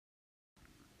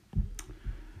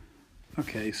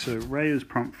Okay, so Ray's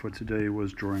prompt for today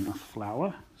was drawing a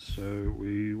flower, so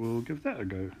we will give that a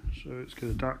go. So let's get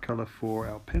a dark colour for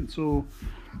our pencil.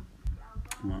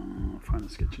 Find a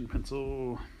sketching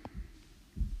pencil.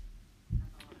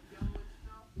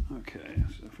 Okay,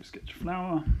 so if we sketch a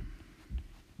flower.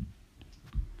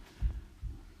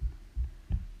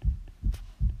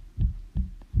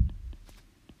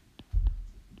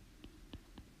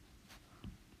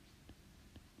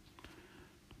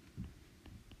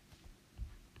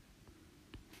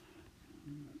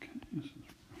 Okay, this is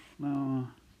a flower.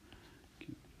 Give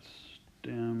it a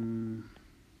stem.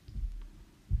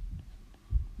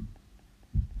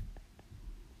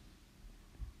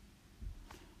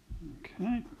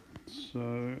 Okay,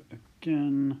 so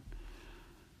again,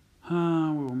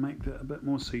 we'll make that a bit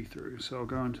more see-through. So I'll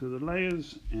go into the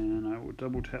layers and I will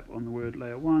double tap on the word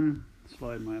layer 1,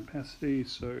 slide my opacity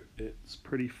so it's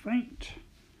pretty faint.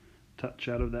 Touch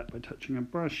out of that by touching a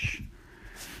brush.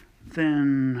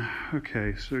 Then,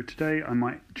 okay, so today I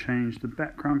might change the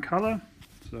background color.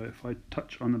 So if I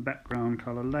touch on the background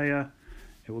color layer,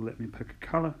 it will let me pick a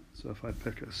color. So if I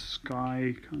pick a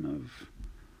sky kind of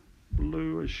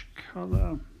bluish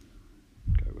color,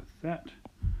 go with that.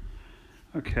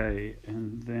 Okay,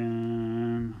 and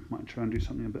then I might try and do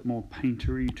something a bit more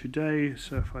paintery today.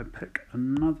 So if I pick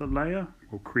another layer,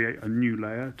 or create a new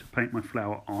layer to paint my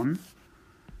flower on.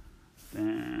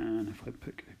 Then if I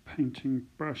pick a painting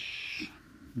brush,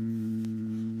 or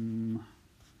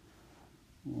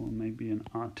maybe an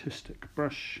artistic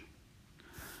brush,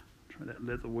 try that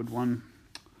leatherwood one.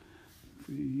 If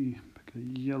we pick a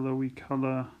yellowy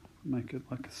colour, make it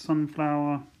like a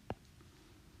sunflower.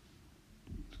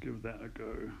 Let's give that a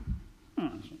go. Oh,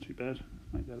 that's not too bad.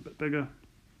 Make that a bit bigger.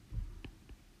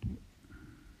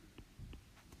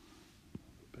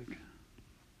 Big.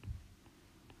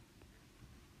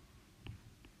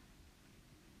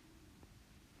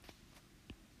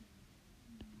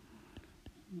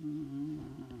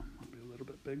 Might be a little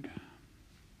bit big.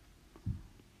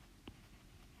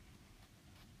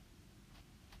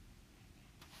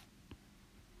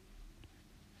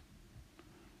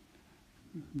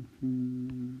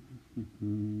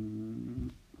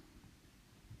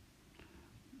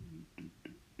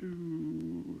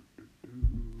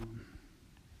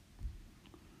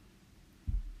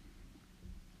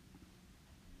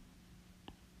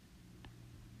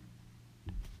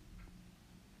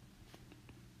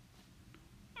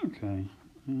 Okay,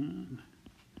 and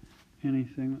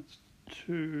anything that's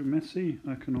too messy,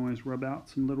 I can always rub out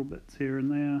some little bits here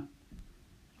and there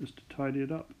just to tidy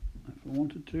it up if I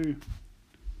wanted to.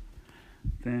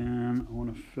 Then I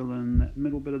want to fill in that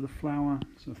middle bit of the flower,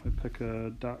 so if I pick a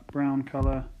dark brown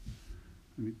colour,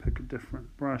 maybe pick a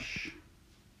different brush.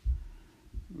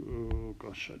 Oh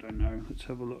gosh, I don't know, let's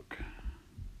have a look.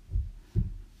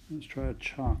 Let's try a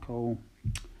charcoal,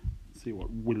 see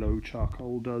what willow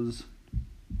charcoal does.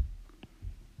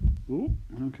 Oh,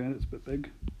 okay, that's a bit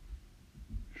big.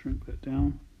 Shrink that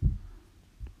down.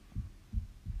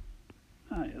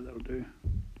 Ah, yeah, that'll do.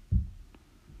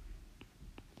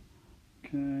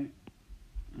 Okay,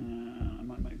 I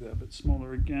might make that a bit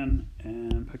smaller again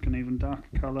and pick an even darker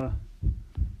colour.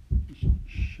 Just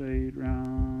shade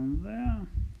round there.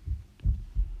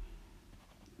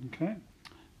 Okay,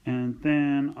 and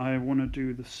then I want to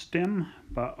do the stem,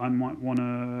 but I might want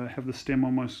to have the stem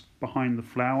almost behind the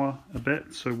flower a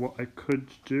bit. So what I could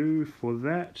do for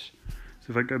that, so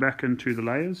if I go back into the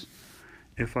layers,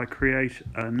 if I create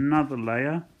another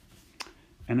layer,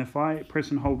 and if I press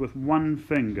and hold with one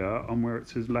finger on where it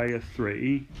says layer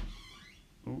 3,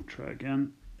 oh, try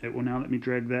again, it will now let me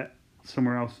drag that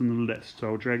somewhere else in the list. So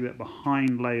I'll drag that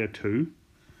behind layer 2.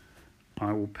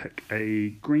 I will pick a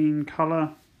green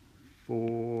colour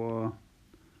for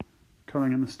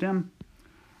colouring in the stem.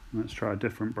 Let's try a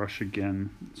different brush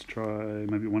again. Let's try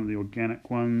maybe one of the organic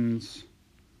ones.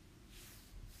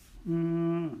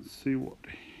 Let's see what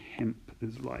hemp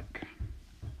is like.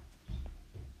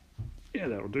 Yeah,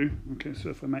 that'll do. Okay, so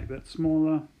if I make that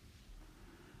smaller,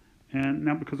 and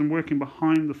now because I'm working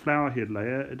behind the flower head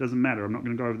layer, it doesn't matter. I'm not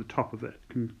going to go over the top of it.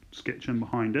 I can sketch in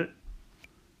behind it,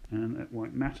 and it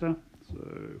won't matter. So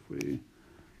if we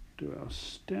do our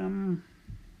stem,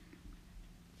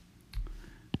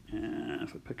 and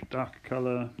if I pick a darker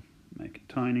colour, make it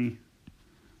tiny,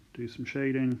 do some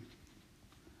shading.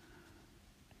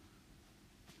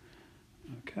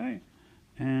 Okay,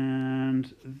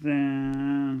 and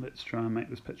then let's try and make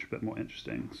this picture a bit more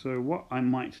interesting. So what I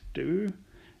might do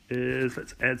is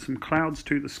let's add some clouds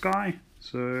to the sky.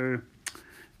 So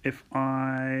if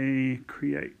I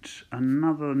create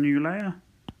another new layer,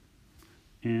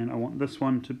 and I want this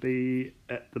one to be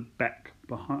at the back,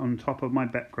 behind, on on top of my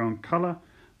background color,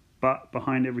 but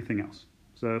behind everything else.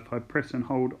 So if I press and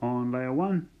hold on layer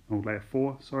 1, or layer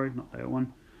 4, sorry, not layer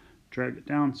 1, drag it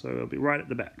down so it'll be right at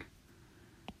the back.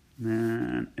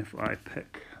 Then if I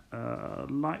pick a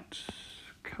light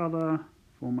color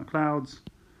for my clouds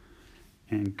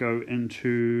and go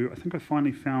into, I think I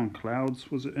finally found clouds.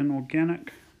 Was it in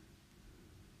organic?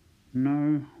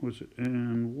 No. Was it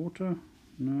in water?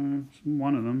 No, it's in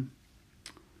one of them.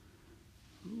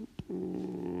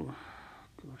 Oh,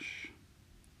 gosh.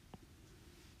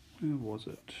 Where was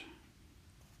it?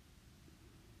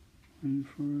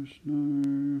 Rainforest,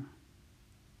 no.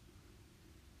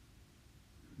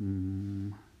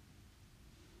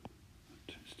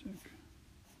 Artistic,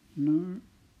 no.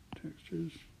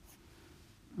 Textures,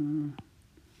 no.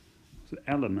 Was it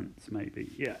elements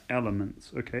maybe? Yeah,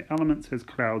 elements. Okay, elements has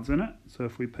clouds in it. So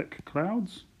if we pick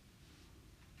clouds,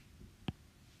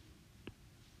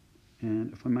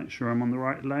 and if I make sure I'm on the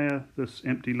right layer, this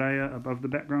empty layer above the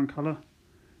background color,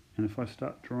 and if I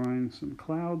start drawing some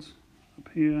clouds up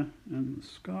here in the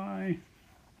sky,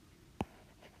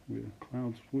 where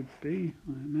clouds would be,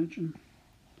 I imagine.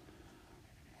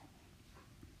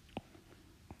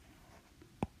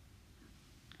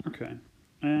 Okay,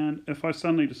 and if I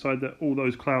suddenly decide that all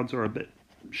those clouds are a bit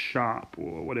sharp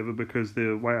or whatever because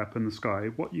they're way up in the sky,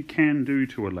 what you can do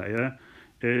to a layer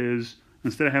is,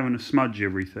 instead of having to smudge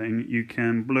everything, you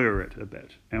can blur it a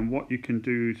bit. And what you can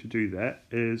do to do that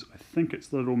is, I think it's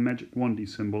the little magic wandy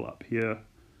symbol up here.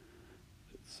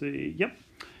 Let's see, yep.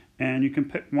 And you can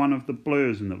pick one of the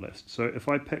blurs in the list. So if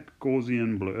I pick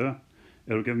Gaussian blur,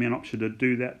 it'll give me an option to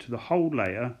do that to the whole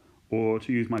layer or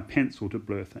to use my pencil to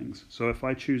blur things. So if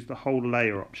I choose the whole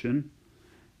layer option,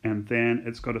 and then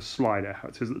it's got a slider, how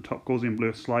it says at the top, Gaussian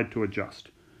blur, slide to adjust.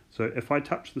 So if I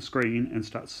touch the screen and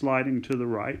start sliding to the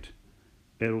right,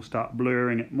 it'll start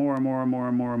blurring it more and more and more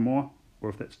and more and more. Or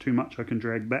if that's too much, I can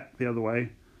drag back the other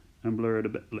way and blur it a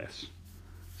bit less.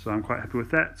 So I'm quite happy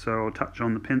with that. So I'll touch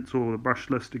on the pencil or the brush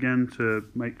list again to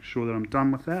make sure that I'm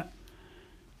done with that.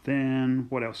 Then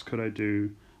what else could I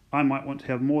do? I might want to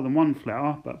have more than one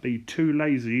flower, but be too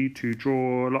lazy to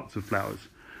draw lots of flowers.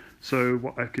 So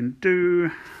what I can do,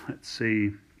 let's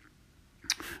see.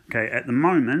 Okay, at the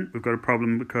moment we've got a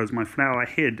problem because my flower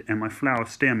head and my flower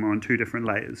stem are on two different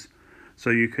layers. So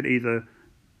you could either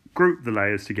group the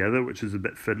layers together, which is a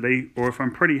bit fiddly, or if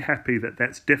I'm pretty happy that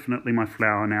that's definitely my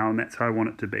flower now and that's how I want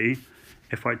it to be,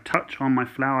 if I touch on my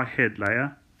flower head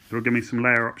layer, it'll give me some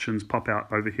layer options pop out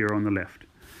over here on the left.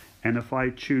 And if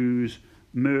I choose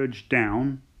merge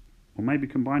down, or maybe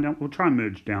combine down, we'll try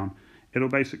merge down, it'll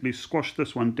basically squash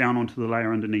this one down onto the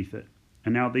layer underneath it.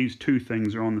 And now these two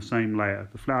things are on the same layer.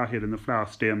 The flower head and the flower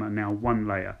stem are now one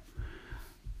layer.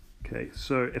 Okay,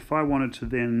 so if I wanted to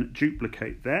then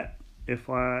duplicate that, if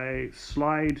I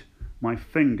slide my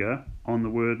finger on the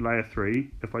word layer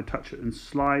 3, if I touch it and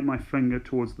slide my finger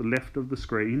towards the left of the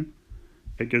screen,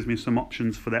 it gives me some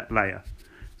options for that layer.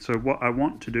 So what I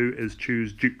want to do is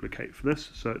choose duplicate for this,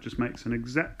 so it just makes an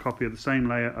exact copy of the same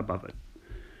layer above it.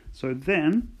 So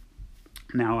then,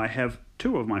 now I have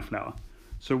two of my flower.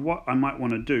 So what I might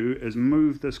want to do is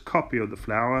move this copy of the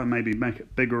flower, maybe make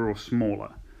it bigger or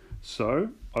smaller. So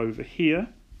over here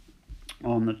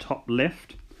on the top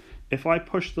left, if I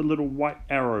push the little white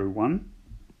arrow one,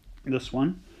 this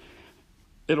one,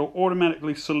 it'll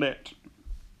automatically select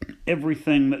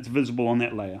everything that's visible on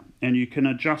that layer. And you can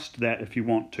adjust that if you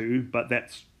want to, but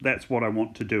that's what I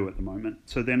want to do at the moment.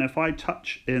 So then if I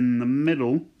touch in the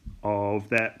middle of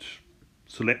that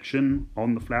selection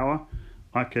on the flower,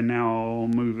 I can now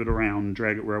move it around,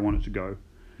 drag it where I want it to go.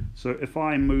 So if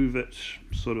I move it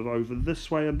sort of over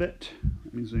this way a bit,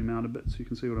 let me zoom out a bit so you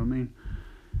can see what I mean.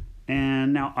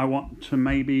 And now I want to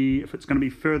maybe, if it's going to be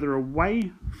further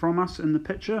away from us in the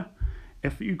picture,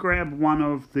 if you grab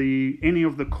any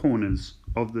of the corners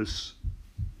of this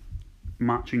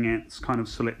marching ants kind of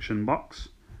selection box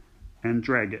and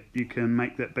drag it, you can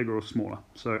make that bigger or smaller.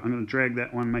 So I'm going to drag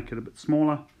that one, make it a bit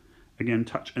smaller. Again,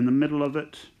 touch in the middle of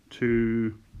it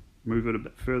to move it a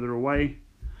bit further away.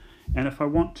 And if I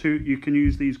want to, you can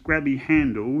use these grabby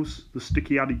handles, the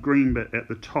sticky green bit at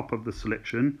the top of the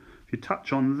selection. If you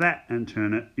touch on that and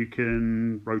turn it, you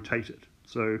can rotate it.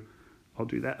 So I'll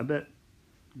do that a bit,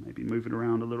 maybe move it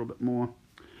around a little bit more.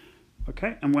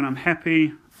 Okay, and when I'm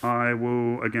happy, I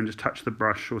will again just touch the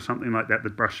brush or something like that, the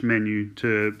brush menu,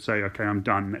 to say, okay, I'm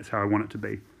done, that's how I want it to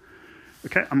be.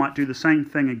 Okay, I might do the same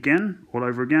thing again, all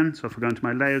over again. So if I go into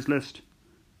my layers list,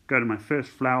 go to my first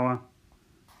flower,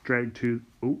 drag to,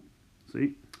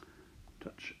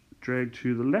 drag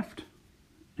to the left,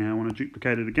 and I want to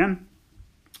duplicate it again.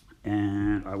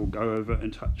 And I will go over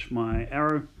and touch my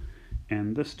arrow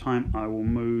and this time I will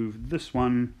move this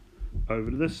one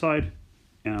over to this side,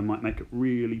 and I might make it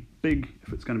really big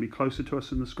if it's going to be closer to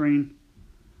us in the screen.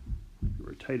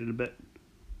 Rotate it a bit,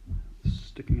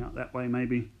 sticking out that way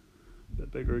maybe, a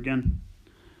bit bigger again.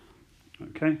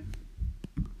 Okay,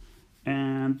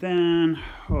 and then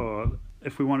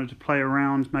if we wanted to play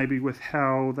around maybe with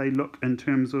how they look in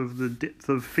terms of the depth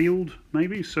of field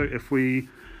maybe, so if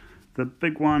the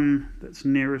big one that's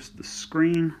nearest the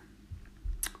screen,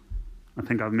 I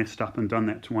think I've messed up and done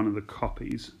that to one of the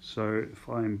copies, so if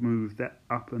I move that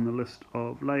up in the list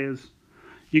of layers,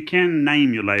 you can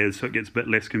name your layers so it gets a bit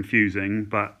less confusing,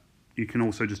 but you can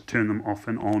also just turn them off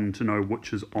and on to know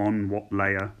which is on what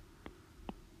layer.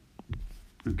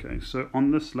 Okay, so on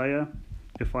this layer,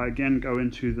 if I again go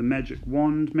into the magic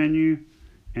wand menu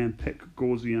and pick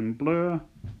Gaussian blur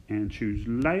and choose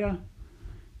layer,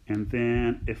 and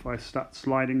then if I start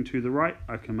sliding to the right,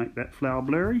 I can make that flower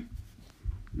blurry,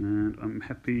 and I'm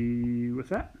happy with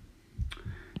that.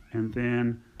 And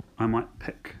then I might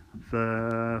pick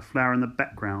the flower in the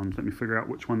background. Let me figure out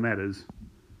which one that is.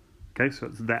 Okay, so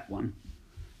it's that one.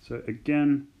 So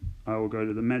again, I will go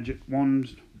to the magic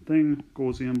wand thing,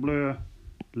 Gaussian blur,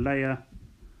 layer,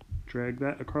 drag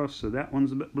that across so that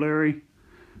one's a bit blurry.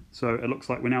 So it looks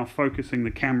like we're now focusing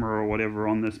the camera or whatever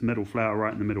on this middle flower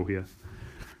right in the middle here.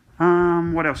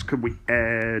 What else could we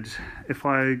add? If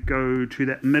I go to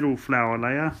that middle flower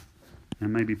layer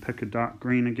and maybe pick a dark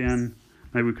green again,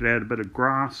 maybe we could add a bit of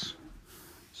grass.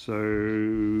 So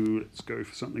let's go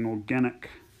for something organic.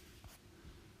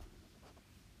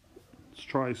 Let's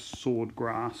try sword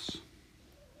grass.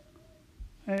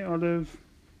 Hey Olive.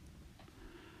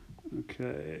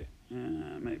 Okay,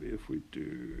 maybe if we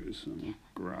do some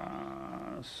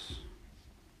grass.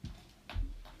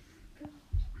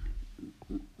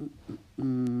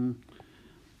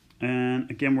 And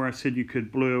again, where I said you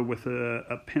could blur with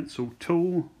a pencil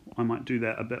tool, I might do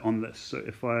that a bit on this. So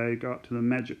if I go up to the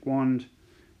magic wand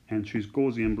and choose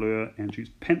Gaussian blur and choose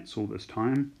pencil this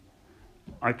time,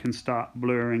 I can start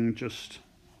blurring just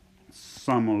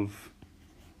some of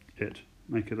it,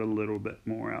 make it a little bit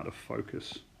more out of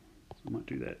focus. So I might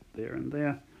do that there and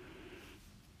there.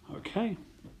 Okay,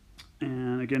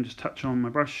 and again, just touch on my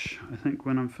brush, I think,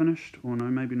 when I'm finished, or no,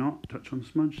 maybe not, touch on the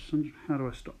smudge. How do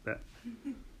I stop that?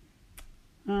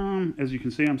 As you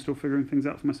can see, I'm still figuring things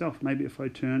out for myself. Maybe if I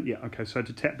turn, yeah, okay, so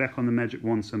to tap back on the magic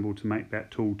wand symbol to make that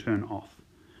tool turn off.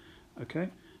 Okay,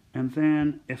 and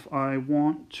then if I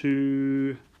want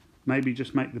to maybe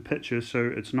just make the picture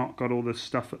so it's not got all this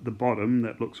stuff at the bottom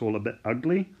that looks all a bit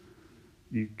ugly,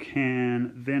 you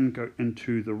can then go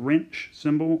into the wrench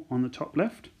symbol on the top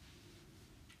left,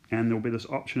 and there'll be this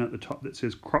option at the top that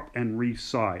says crop and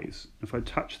resize. If I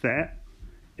touch that,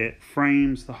 it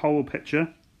frames the whole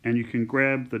picture, and you can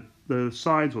grab the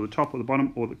sides or the top or the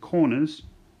bottom or the corners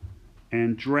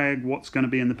and drag what's going to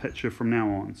be in the picture from now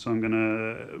on. So I'm going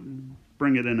to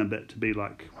bring it in a bit to be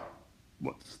like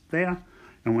what's there,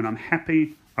 and when I'm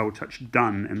happy I will touch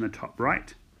done in the top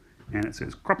right, and it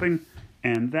says cropping,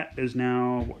 and that is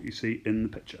now what you see in the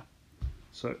picture.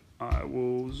 So I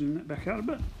will zoom that back out a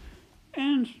bit,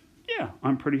 and yeah,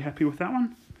 I'm pretty happy with that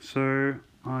one. So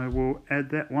I will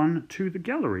add that one to the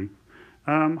gallery.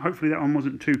 Hopefully that one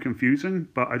wasn't too confusing,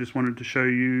 but I just wanted to show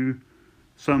you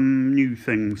some new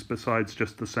things besides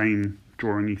just the same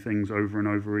drawing-y things over and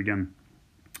over again.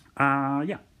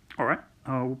 Yeah, alright,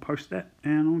 I'll post that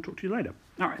and I'll talk to you later.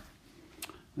 Alright,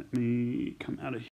 let me come out of here.